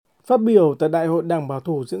Phát biểu tại Đại hội Đảng Bảo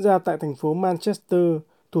thủ diễn ra tại thành phố Manchester,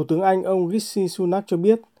 Thủ tướng Anh ông Rishi Sunak cho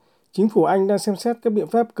biết, chính phủ Anh đang xem xét các biện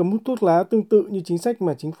pháp cấm hút thuốc lá tương tự như chính sách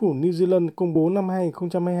mà chính phủ New Zealand công bố năm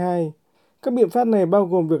 2022. Các biện pháp này bao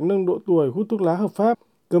gồm việc nâng độ tuổi hút thuốc lá hợp pháp,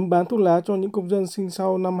 cấm bán thuốc lá cho những công dân sinh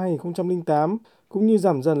sau năm 2008, cũng như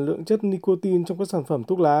giảm dần lượng chất nicotine trong các sản phẩm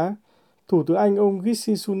thuốc lá. Thủ tướng Anh ông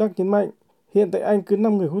Rishi Sunak nhấn mạnh, hiện tại Anh cứ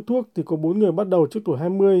 5 người hút thuốc thì có 4 người bắt đầu trước tuổi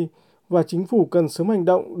 20, và chính phủ cần sớm hành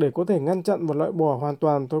động để có thể ngăn chặn và loại bỏ hoàn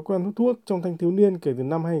toàn thói quen hút thuốc trong thanh thiếu niên kể từ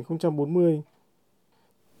năm 2040.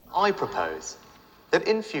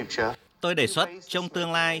 Tôi đề xuất trong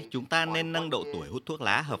tương lai chúng ta nên nâng độ tuổi hút thuốc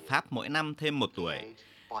lá hợp pháp mỗi năm thêm 1 tuổi.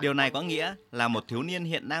 Điều này có nghĩa là một thiếu niên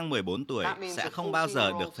hiện đang 14 tuổi sẽ không bao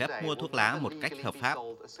giờ được phép mua thuốc lá một cách hợp pháp.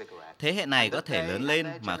 Thế hệ này có thể lớn lên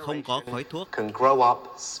mà không có khói thuốc.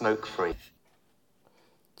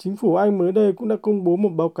 Chính phủ Anh mới đây cũng đã công bố một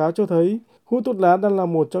báo cáo cho thấy hút thuốc lá đang là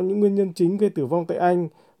một trong những nguyên nhân chính gây tử vong tại Anh,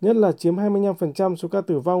 nhất là chiếm 25% số ca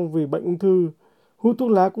tử vong vì bệnh ung thư. Hút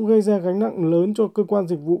thuốc lá cũng gây ra gánh nặng lớn cho cơ quan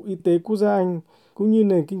dịch vụ y tế quốc gia Anh, cũng như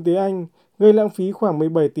nền kinh tế Anh, gây lãng phí khoảng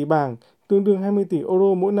 17 tỷ bảng, tương đương 20 tỷ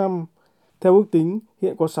euro mỗi năm. Theo ước tính,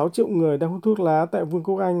 hiện có 6 triệu người đang hút thuốc lá tại Vương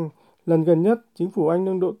quốc Anh. Lần gần nhất, chính phủ Anh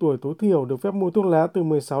nâng độ tuổi tối thiểu được phép mua thuốc lá từ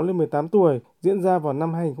 16 lên 18 tuổi, diễn ra vào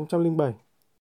năm 2007.